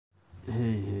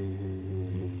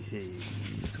Okay,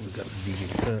 so we got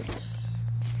VeganCuts.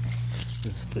 This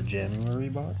is the January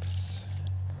box.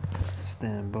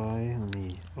 Stand by. Let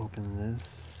me open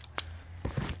this.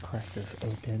 Crack this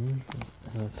open.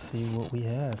 And let's see what we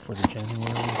have for the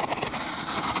January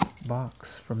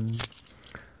box from.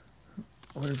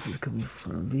 Where is it coming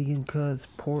from? VeganCuts,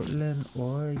 Portland,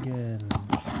 Oregon.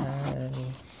 Hi.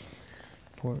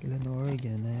 Portland,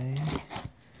 Oregon, eh?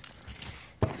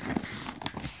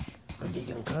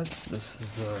 VeganCuts. This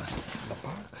is the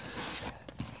box.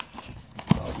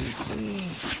 Obviously,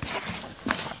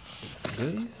 it's the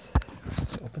goodies.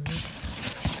 Let's open it.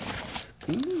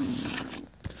 Ooh.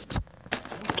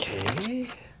 Okay.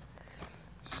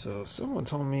 So someone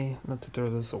told me not to throw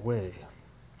this away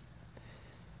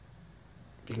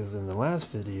because in the last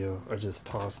video I just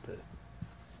tossed it.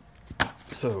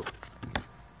 So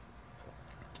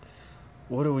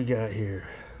what do we got here?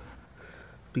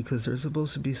 Because there's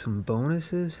supposed to be some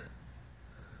bonuses.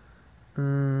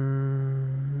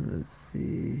 Let's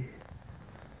see.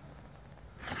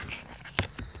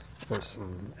 Or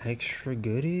some extra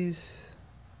goodies.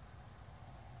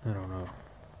 I don't know.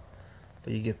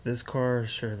 But you get this car,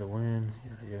 share the win.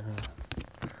 Yeah.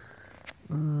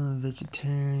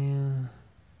 Vegetarian.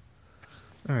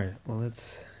 Alright, well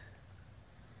let's.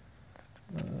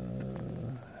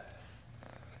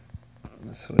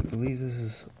 So I believe this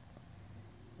is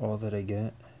all that I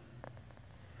get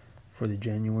for the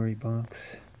January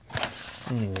box.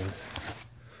 Anyways,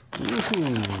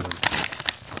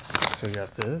 so I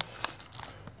got this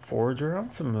Forager. I'm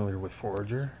familiar with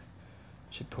Forager.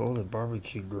 Chipotle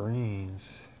barbecue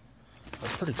greens.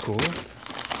 That's pretty cool.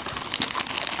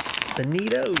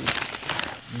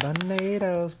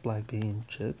 Bonitos, black bean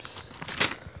chips.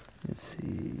 Let's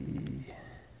see.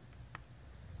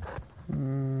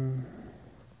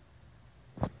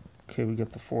 Okay, we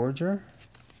got the Forager.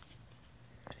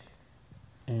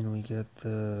 And we got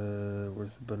the,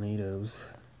 where's the Bonitos?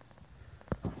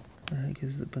 The heck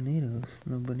is the Bonitos?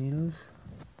 No Bonitos?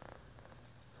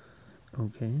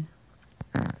 Okay.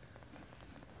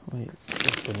 Wait,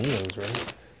 it's Bonitos,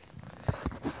 right?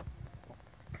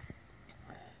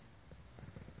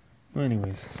 Well,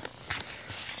 anyways.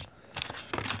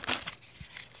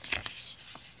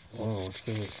 Whoa, what's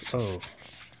this? Oh.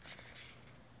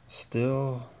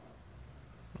 Still.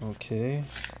 Okay.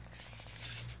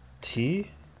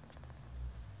 Tea.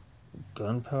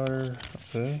 Gunpowder.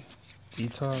 Okay.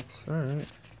 Detox. Alright.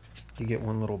 You get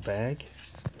one little bag.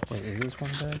 Wait, is this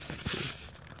one bag? Let's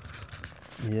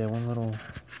see. Yeah, one little.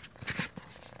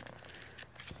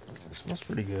 It smells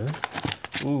pretty good.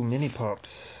 Ooh, mini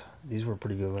pops. These were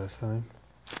pretty good last time.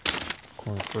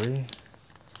 Corn free.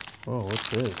 Whoa, what's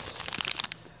this?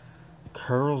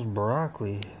 Curls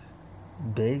broccoli.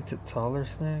 Baked to taller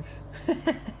snacks.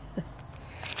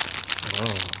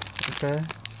 Oh, okay.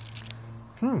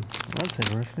 That's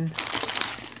interesting.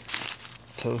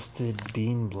 Toasted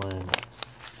bean blend.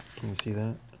 Can you see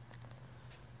that?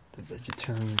 The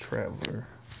vegetarian traveler.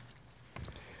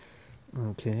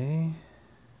 Okay.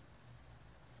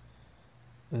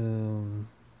 1,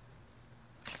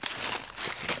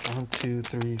 2,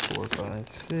 3, 4,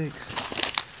 5,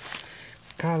 6.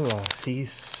 Kala, sea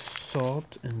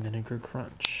salt and vinegar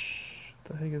crunch.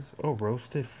 What the heck is? Oh,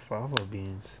 roasted fava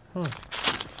beans. Huh.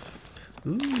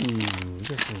 Ooh, we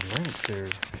got some drinks there.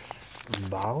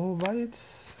 Bao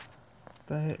bites? What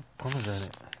the heck?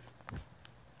 Pomegranate.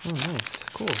 Oh, nice.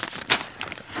 Cool.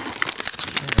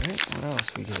 Alright, what else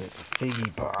we get? Figgy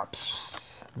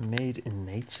Pops. Made in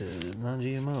nature.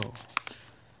 Non-GMO.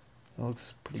 That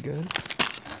looks pretty good.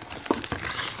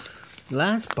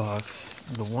 Last box,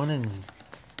 the one in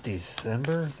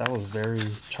December, that was very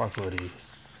chocolatey.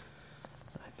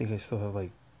 I think I still have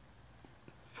like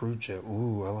fruit gel.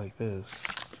 Ooh, I like this.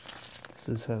 Does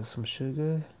this have some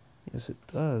sugar? Yes, it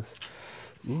does.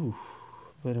 Ooh,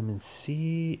 vitamin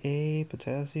C, A,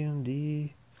 potassium,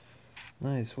 D.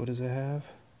 Nice. What does it have?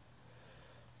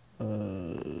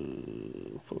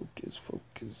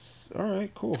 Focus.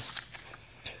 Alright, cool.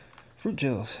 Fruit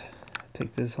gels.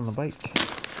 Take this on the bike.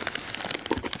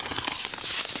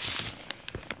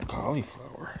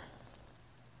 Cauliflower.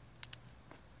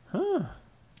 Huh.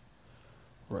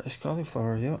 Rice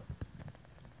cauliflower, yep.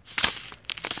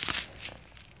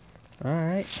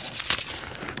 Alright.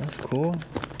 That's cool.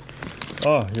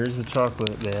 Oh, here's the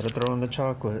chocolate. They had to throw in the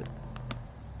chocolate.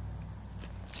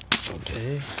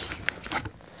 Okay.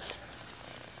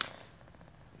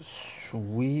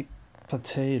 Sweet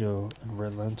potato and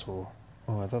red lentil.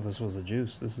 Oh, I thought this was a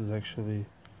juice. This is actually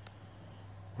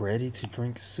ready to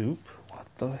drink soup. What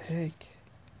the heck?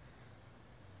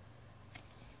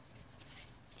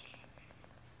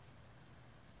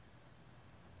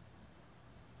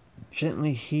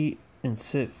 Gently heat and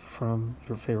sip from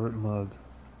your favorite mug.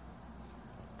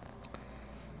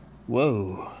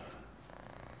 Whoa.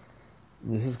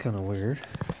 This is kind of weird.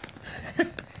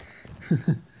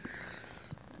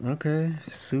 Okay,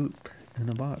 soup in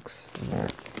a box.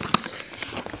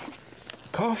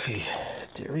 Coffee,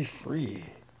 dairy-free,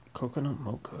 coconut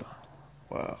mocha.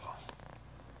 Wow.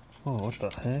 Oh, what the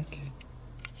heck?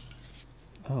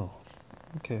 Oh,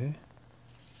 okay.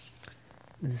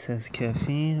 This has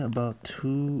caffeine, about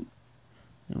 2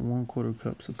 1/4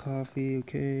 cups of coffee,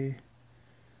 okay.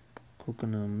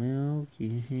 Coconut milk,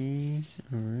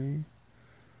 alright.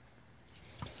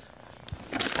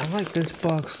 I like this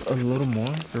box a little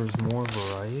more. There's more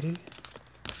variety.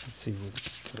 Let's see, we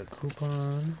got a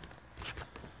coupon.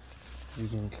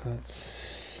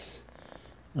 VeganCuts.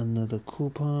 Another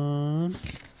coupon.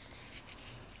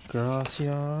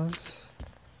 Gracias.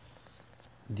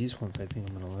 These ones I think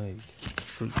I'm gonna like.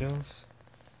 Fruit gels.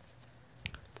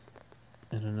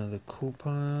 And another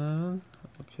coupon.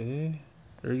 Okay.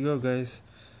 There you go, guys.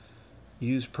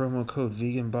 Use promo code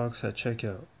VeganBox at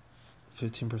checkout.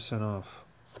 15% off.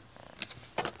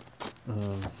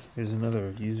 Here's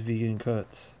another. Use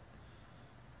VeganCuts.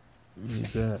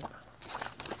 Use that.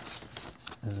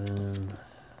 And then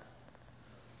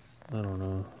I don't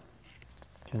know.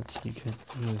 You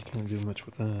really can't do much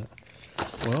with that.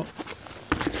 Well,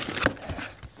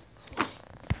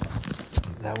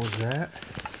 that was that.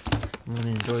 I'm gonna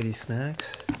enjoy these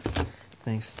snacks.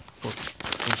 Thanks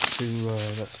to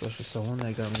that special someone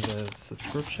that got me the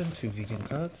subscription to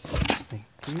VeganCuts. Thank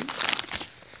you.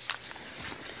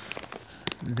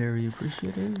 Very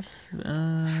appreciative.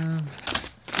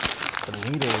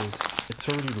 Burritos. It's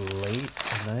already late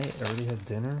at night. I already had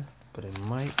dinner, but I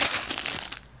might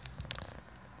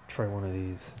try one of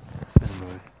these. Stand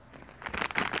by.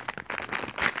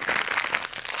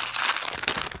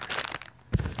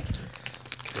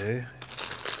 Okay.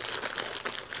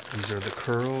 These are the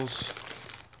curls.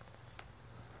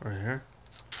 Right here.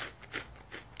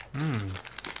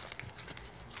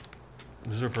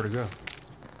 These are pretty good.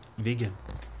 Vegan.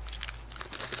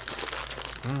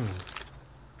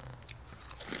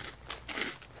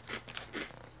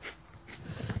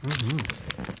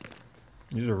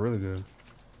 These are really good.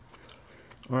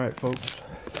 Alright, folks.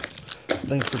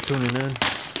 Thanks for tuning in.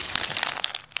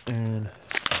 And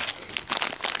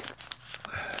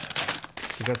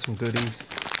we got some goodies.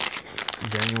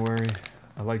 January.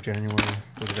 I like January.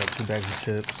 We got 2 bags of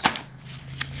chips.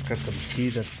 Got some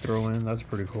tea to throw in. That's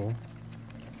pretty cool.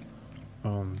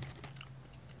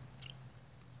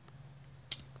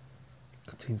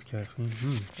 Contains caffeine.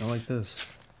 I like this.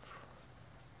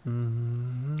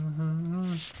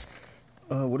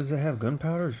 What does it have?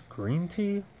 Gunpowder? Green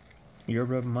tea?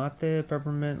 Yerba mate,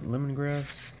 peppermint,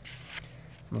 lemongrass.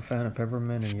 I'm a fan of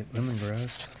peppermint and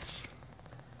lemongrass.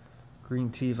 Green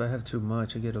tea, if I have too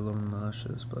much, I get a little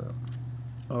nauseous, but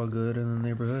all good in the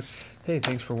neighborhood. Hey,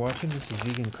 thanks for watching. This is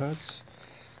VeganCuts.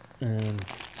 And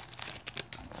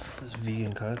this is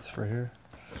VeganCuts right here.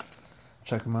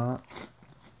 Check them out.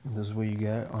 This is what you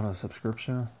get on a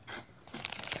subscription.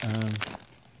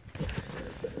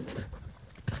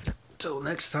 Till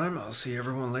next time, I'll see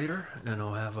everyone later, and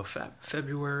I'll have a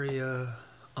February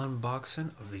unboxing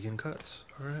of VeganCuts.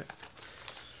 Alright.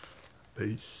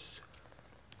 Peace.